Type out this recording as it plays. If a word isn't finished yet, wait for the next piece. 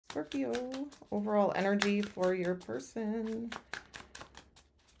Scorpio, overall energy for your person.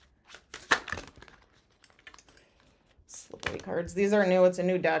 Slippery cards. These are new. It's a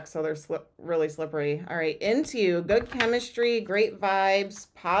new deck, so they're really slippery. All right. Into you. Good chemistry, great vibes,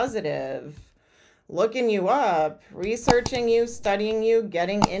 positive. Looking you up, researching you, studying you,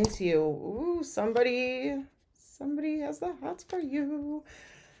 getting into you. Ooh, somebody has the hots for you.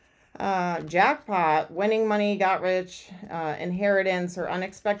 Jackpot, winning money, got rich, inheritance or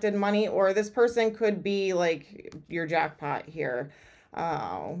unexpected money, or this person could be like your jackpot here.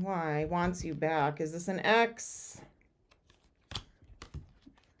 Why? Wants you back. Is this an ex?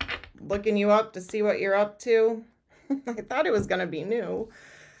 Looking you up to see what you're up to. I thought it was going to be new.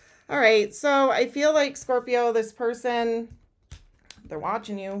 All right, so I feel like Scorpio, this person, they're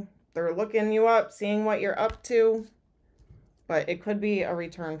watching you. They're looking you up, seeing what you're up to. But it could be a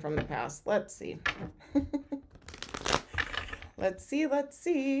return from the past. Let's see. Let's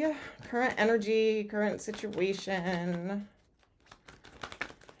see. Current energy, current situation.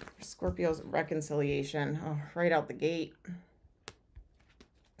 Scorpio's reconciliation. Oh, right out the gate.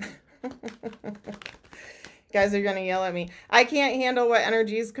 You guys are going to yell at me. I can't handle what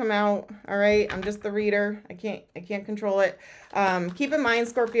energies come out. All right. I'm just the reader. I can't control it. Keep in mind,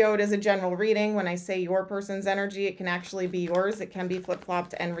 Scorpio, it is a general reading. When I say your person's energy, it can actually be yours. It can be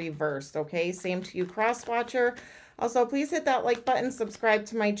flip-flopped and reversed. Okay. Same to you, cross watcher. Also, please hit that like button, subscribe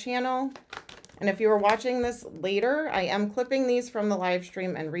to my channel. And if you are watching this later, I am clipping these from the live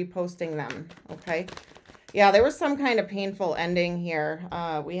stream and reposting them. Okay. Yeah, there was some kind of painful ending here.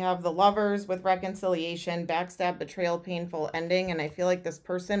 We have the Lovers with reconciliation, backstab, betrayal, painful ending. And I feel like this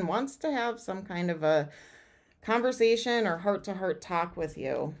person wants to have some kind of a conversation or heart-to-heart talk with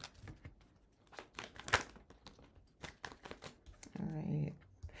you. All right.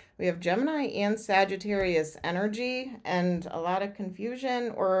 We have Gemini and Sagittarius energy and a lot of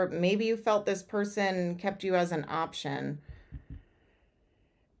confusion. Or maybe you felt this person kept you as an option.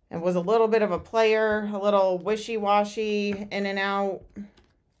 And was a little bit of a player, a little wishy-washy, in and out,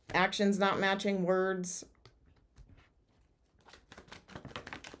 actions not matching words.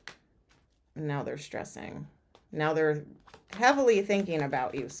 And now they're stressing. Now they're heavily thinking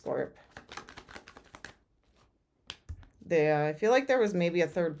about you, Scorp. I feel like there was maybe a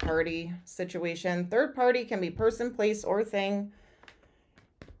third-party situation. Third party can be person, place, or thing.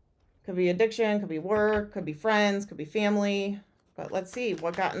 Could be addiction, could be work, could be friends, could be family. But let's see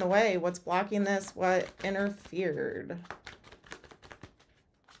what got in the way. What's blocking this? What interfered?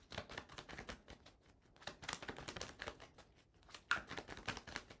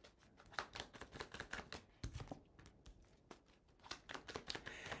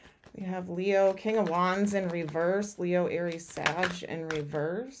 We have Leo, King of Wands in reverse. Leo, Aries, Sag in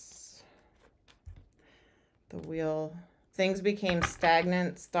reverse. The wheel. Things became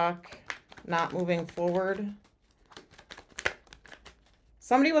stagnant, stuck, not moving forward.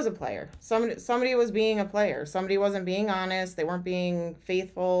 Somebody was a player. Somebody was being a player. Somebody wasn't being honest. They weren't being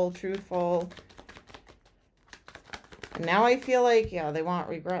faithful, truthful. And now I feel like, yeah, they want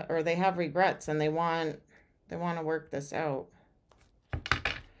regret, or they have regrets, and they want to work this out.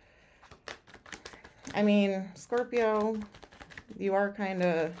 I mean, Scorpio, you are kind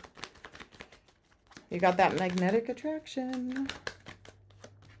of, you got that magnetic attraction.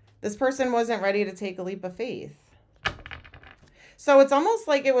 This person wasn't ready to take a leap of faith. So it's almost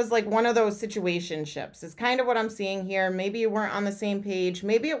like it was like one of those situationships. It's kind of what I'm seeing here. Maybe you weren't on the same page.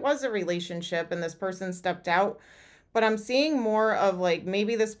 Maybe it was a relationship and this person stepped out. But I'm seeing more of like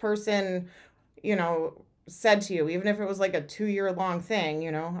maybe this person, you know, said to you, even if it was like a 2-year-long thing,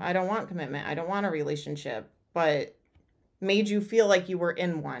 you know, I don't want commitment. I don't want a relationship. But made you feel like you were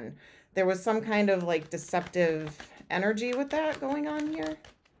in one. There was some kind of like deceptive energy with that going on here.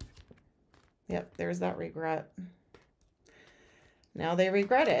 Yep, there's that regret. Now they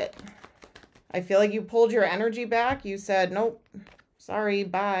regret it. I feel like you pulled your energy back. You said, nope, sorry,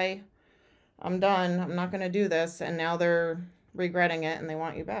 bye. I'm done. I'm not going to do this. And now they're regretting it and they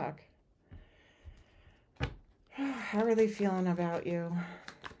want you back. How are they feeling about you?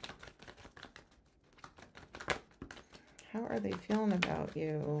 How are they feeling about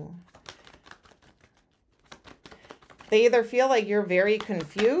you? They either feel like you're very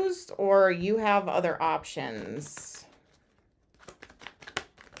confused or you have other options.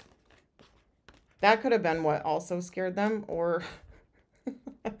 That could have been what also scared them, or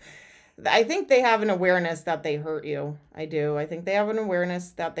I think they have an awareness that they hurt you. I do. I think they have an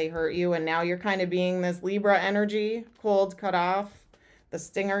awareness that they hurt you, and now you're kind of being this Libra energy, cold, cut off. The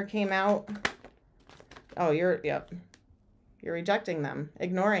stinger came out. Oh, yep. You're rejecting them,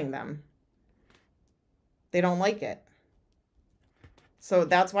 ignoring them. They don't like it. So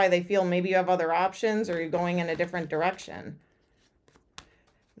that's why they feel maybe you have other options or you're going in a different direction.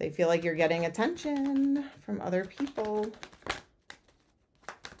 They feel like you're getting attention from other people.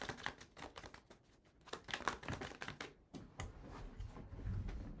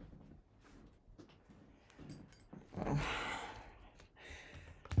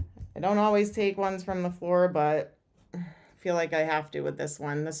 I don't always take ones from the floor, but I feel like I have to with this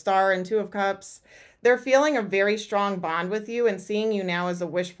one. The Star and Two of Cups. They're feeling a very strong bond with you and seeing you now as a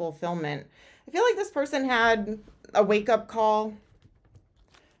wish fulfillment. I feel like this person had a wake-up call,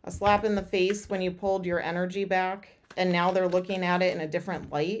 a slap in the face when you pulled your energy back, and now they're looking at it in a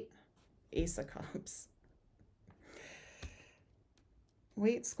different light. Ace of Cups.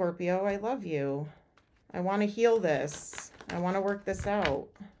 Wait, Scorpio, I love you. I want to heal this. I want to work this out.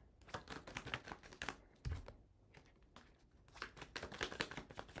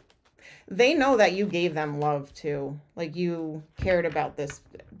 They know that you gave them love too. Like you cared about this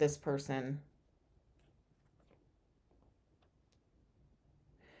person.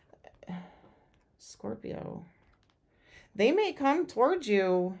 Scorpio. They may come towards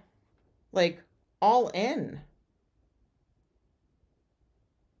you like all in.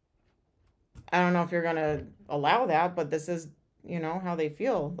 I don't know if you're going to allow that, but this is, you know, how they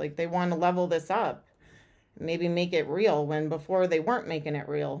feel. Like they want to level this up. Maybe make it real when before they weren't making it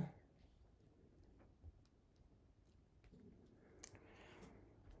real.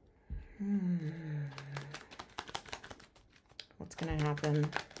 What's going to happen?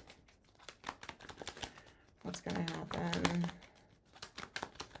 What's going to happen?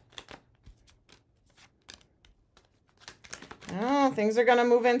 Oh, things are going to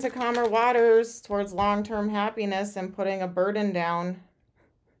move into calmer waters towards long-term happiness and putting a burden down.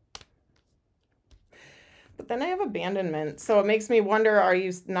 But then I have abandonment. So it makes me wonder, are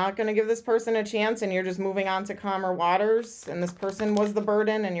you not going to give this person a chance and you're just moving on to calmer waters and this person was the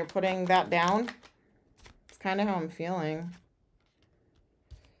burden and you're putting that down? It's kind of how I'm feeling.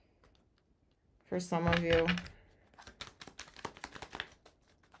 For some of you.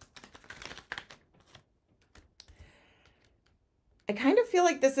 I kind of feel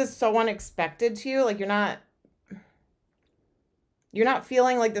like this is so unexpected to you. Like you're not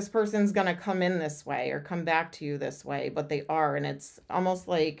feeling like this person's going to come in this way or come back to you this way, but they are. And it's almost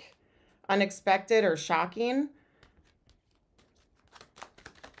like unexpected or shocking.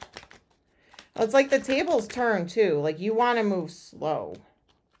 It's like the tables turn too. Like you want to move slow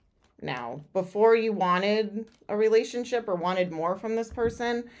now. Before you wanted a relationship or wanted more from this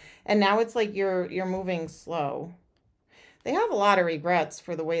person. And now it's like you're moving slow. They have a lot of regrets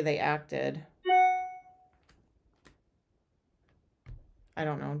for the way they acted. I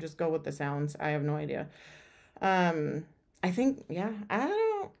don't know. Just go with the sounds. I have no idea. I think, yeah, I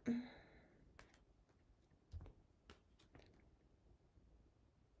don't.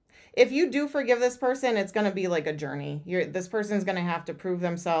 If you do forgive this person, it's going to be like a journey. This person's going to have to prove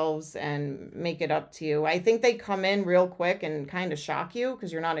themselves and make it up to you. I think they come in real quick and kind of shock you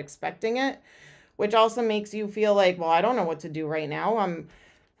because you're not expecting it, which also makes you feel like, well, I don't know what to do right now.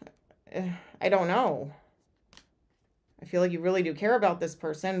 I don't know. I feel like you really do care about this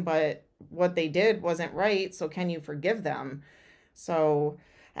person, but what they did wasn't right. So can you forgive them? So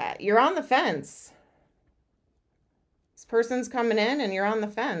you're on the fence. This person's coming in and you're on the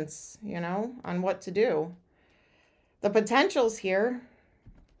fence, you know, on what to do. The potential's here.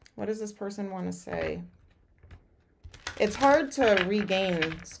 What does this person want to say? It's hard to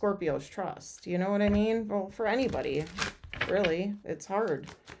regain Scorpio's trust. You know what I mean? Well, for anybody, really, it's hard.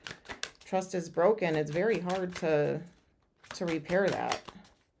 Trust is broken. It's very hard to repair that.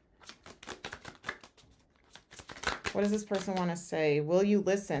 What does this person want to say? Will you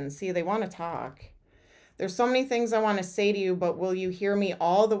listen? See, they want to talk. There's so many things I want to say to you, but will you hear me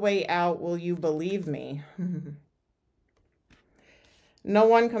all the way out? Will you believe me? No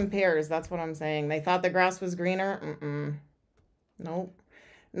one compares. That's what I'm saying. They thought the grass was greener. Nope.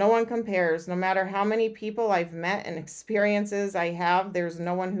 No one compares. No matter how many people I've met and experiences I have, there's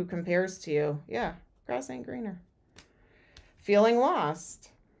no one who compares to you. Yeah, grass ain't greener. Feeling lost.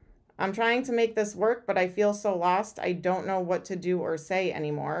 I'm trying to make this work, but I feel so lost. I don't know what to do or say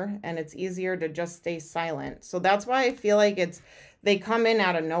anymore. And it's easier to just stay silent. So that's why I feel like they come in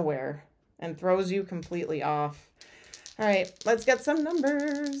out of nowhere and throws you completely off. All right, let's get some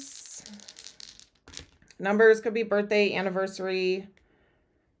numbers. Numbers could be birthday, anniversary,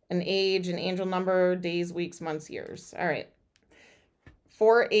 an age, an angel number, days, weeks, months, years. All right.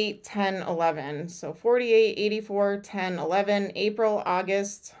 4, 8, 10, 11. So 48, 84, 10, 11, April,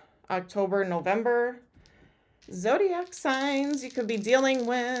 August, October, November. Zodiac signs you could be dealing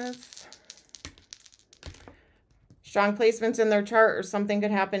with. Strong placements in their chart, or something could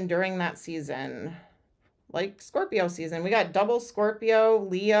happen during that season. Like Scorpio season. We got double Scorpio,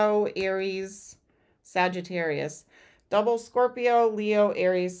 Leo, Aries, Sagittarius. Double Scorpio, Leo,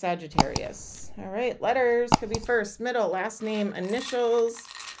 Aries, Sagittarius. All right, letters could be first, middle, last name, initials.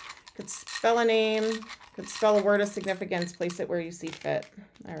 Could spell a name. Could spell a word of significance. Place it where you see fit.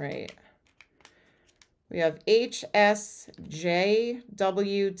 All right. We have H, S, J,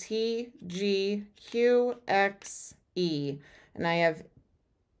 W, T, G, Q, X, E. And I have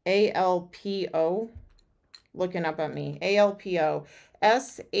ALPO looking up at me. ALPO.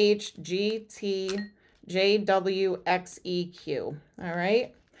 S, H, G, T, J, W, X, E, Q. All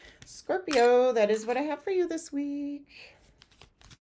right. Scorpio, that is what I have for you this week.